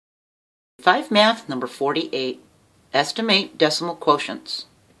5 Math number 48. Estimate decimal quotients.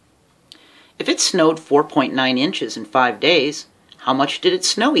 If it snowed 4.9 inches in 5 days, how much did it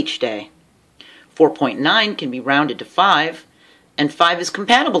snow each day? 4.9 can be rounded to 5, and 5 is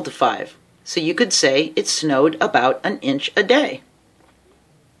compatible to 5. So you could say it snowed about an inch a day.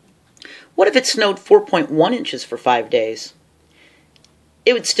 What if it snowed 4.1 inches for 5 days?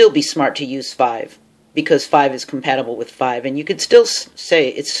 It would still be smart to use 5, because 5 is compatible with 5, and you could still say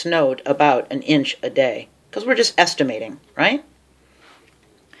it snowed about an inch a day, because we're just estimating, right?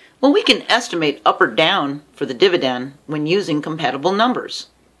 Well, we can estimate up or down for the dividend when using compatible numbers.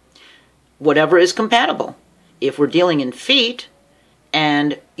 Whatever is compatible. If we're dealing in feet,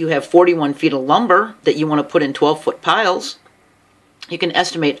 and you have 41 feet of lumber that you want to put in 12-foot piles, you can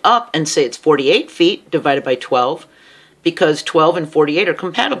estimate up and say it's 48 feet divided by 12, because 12 and 48 are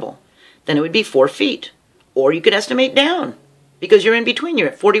compatible. Then it would be 4 feet. Or you could estimate down, because you're in between, you're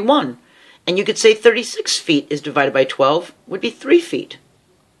at 41. And you could say 36 feet is divided by 12, would be 3 feet.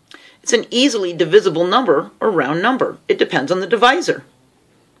 It's an easily divisible number or round number. It depends on the divisor.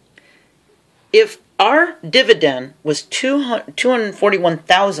 If our dividend was 241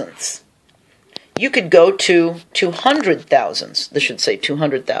 thousandths, you could go to 200 thousandths. This should say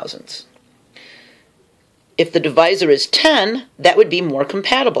 200 thousandths. If the divisor is 10, that would be more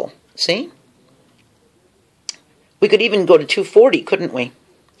compatible. See? We could even go to 240, couldn't we?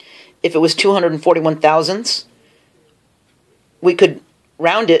 If it was 241 thousandths, we could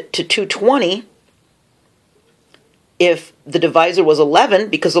round it to 220 if the divisor was 11,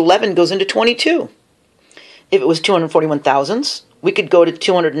 because 11 goes into 22. If it was 241 thousandths, we could go to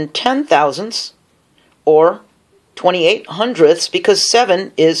 210 thousandths or 28 hundredths, because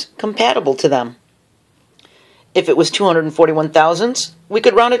 7 is compatible to them. If it was 241 thousandths, we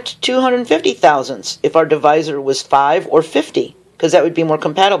could round it to 250 thousandths if our divisor was 5 or 50, because that would be more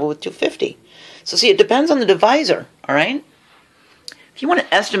compatible with 250. So see, it depends on the divisor, all right? If you want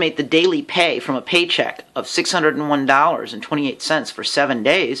to estimate the daily pay from a paycheck of $601.28 for 7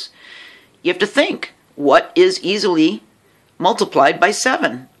 days, you have to think, what is easily multiplied by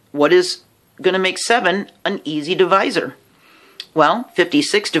 7? What is going to make 7 an easy divisor? Well,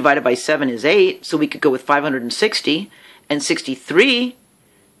 56 divided by 7 is 8, so we could go with 560, and 63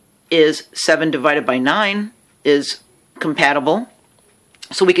 is 7 divided by 9 is compatible,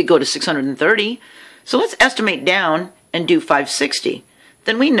 so we could go to 630. So let's estimate down and do 560.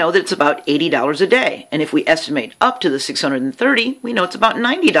 Then we know that it's about $80 a day, and if we estimate up to the 630, we know it's about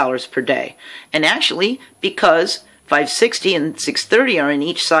 $90 per day. And actually, because 560 and 630 are in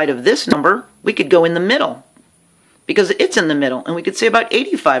each side of this number, we could go in the middle, because it's in the middle, and we could say about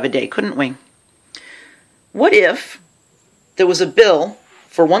 85 a day, couldn't we? What if there was a bill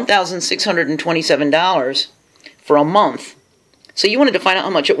for $1,627 for a month? So you wanted to find out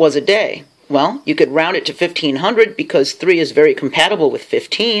how much it was a day. Well, you could round it to 1,500, because 3 is very compatible with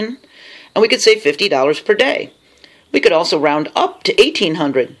 15, and we could say $50 per day. We could also round up to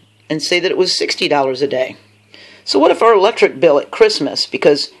 1,800 and say that it was $60 a day. So what if our electric bill at Christmas,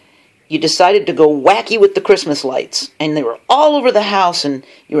 because you decided to go wacky with the Christmas lights, and they were all over the house, and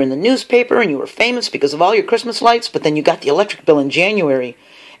you were in the newspaper, and you were famous because of all your Christmas lights, but then you got the electric bill in January,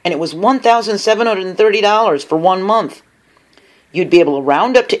 and it was $1,730 for 1 month. You'd be able to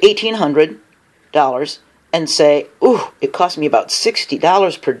round up to $1,800 and say, ooh, it cost me about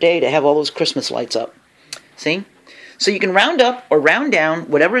 $60 per day to have all those Christmas lights up. See? So you can round up or round down.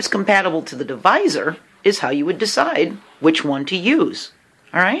 Whatever is compatible to the divisor is how you would decide which one to use.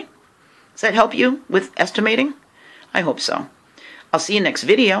 All right? Does that help you with estimating? I hope so. I'll see you next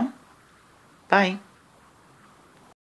video. Bye.